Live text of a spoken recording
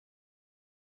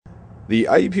The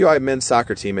IUPUI men's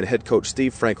soccer team and head coach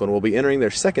Steve Franklin will be entering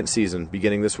their second season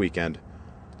beginning this weekend.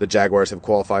 The Jaguars have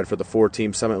qualified for the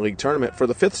four-team Summit League tournament for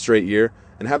the fifth straight year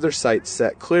and have their sights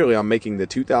set clearly on making the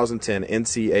 2010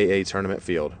 NCAA tournament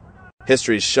field.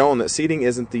 History's shown that seeding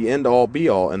isn't the end-all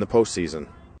be-all in the postseason.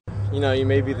 You know, you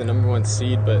may be the number one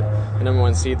seed, but the number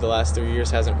one seed the last 3 years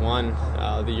hasn't won.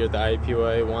 The year the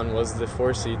IUPUI won was the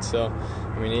 4 seed, so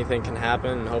I mean anything can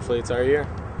happen, and hopefully it's our year.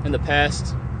 In the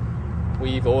past,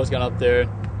 we've always gone up there,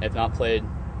 have not played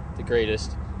the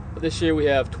greatest. But this year we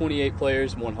have 28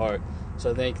 players, one heart. So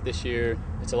I think this year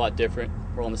it's a lot different.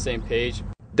 We're on the same page.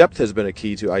 Depth has been a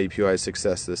key to IUPUI's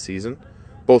success this season.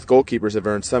 Both goalkeepers have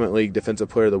earned Summit League Defensive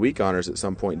Player of the Week honors at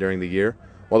some point during the year,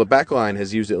 while the back line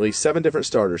has used at least 7 different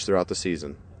starters throughout the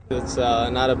season. It's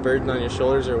not a burden on your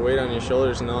shoulders or weight on your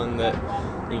shoulders knowing that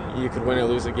you could win or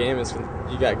lose a game.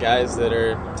 You got guys that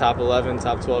are top 11,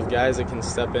 top 12 guys that can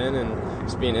step in and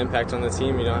just be an impact on the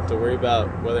team. You don't have to worry about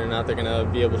whether or not they're going to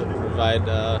be able to provide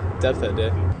depth that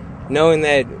day. Knowing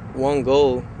that one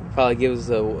goal probably gives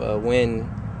a win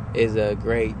is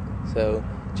great. So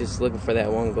just looking for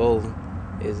that one goal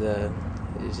is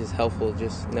just helpful,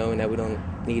 just knowing that we don't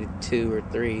need 2 or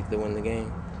 3 to win the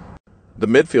game. The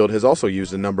midfield has also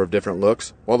used a number of different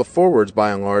looks, while the forwards,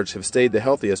 by and large, have stayed the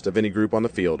healthiest of any group on the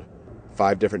field.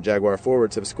 5 different Jaguar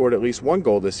forwards have scored at least 1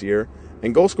 goal this year,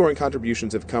 and goal-scoring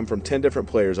contributions have come from 10 different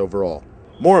players overall.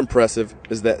 More impressive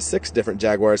is that 6 different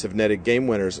Jaguars have netted game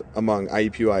winners among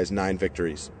IUPUI's 9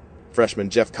 victories. Freshman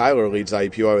Jeff Kyler leads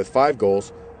IUPUI with 5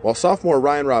 goals, while sophomore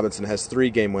Ryan Robinson has 3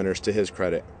 game winners to his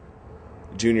credit.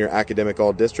 Junior Academic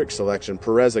All-District selection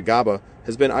Perez Agaba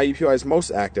has been IUPUI's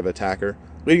most active attacker,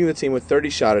 leading the team with 30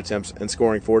 shot attempts and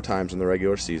scoring 4 times in the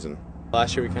regular season.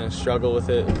 Last year we kind of struggled with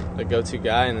it, the go-to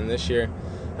guy, and then this year,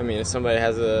 I mean, if somebody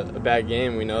has a bad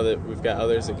game, we know that we've got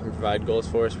others that can provide goals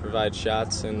for us, provide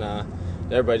shots, and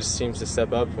everybody just seems to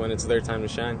step up when it's their time to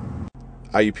shine.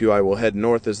 IUPUI will head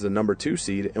north as the number 2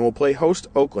 seed and will play host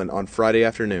Oakland on Friday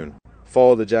afternoon.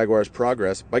 Follow the Jaguars'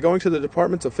 progress by going to the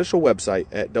department's official website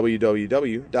at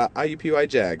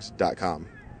www.iupuijags.com.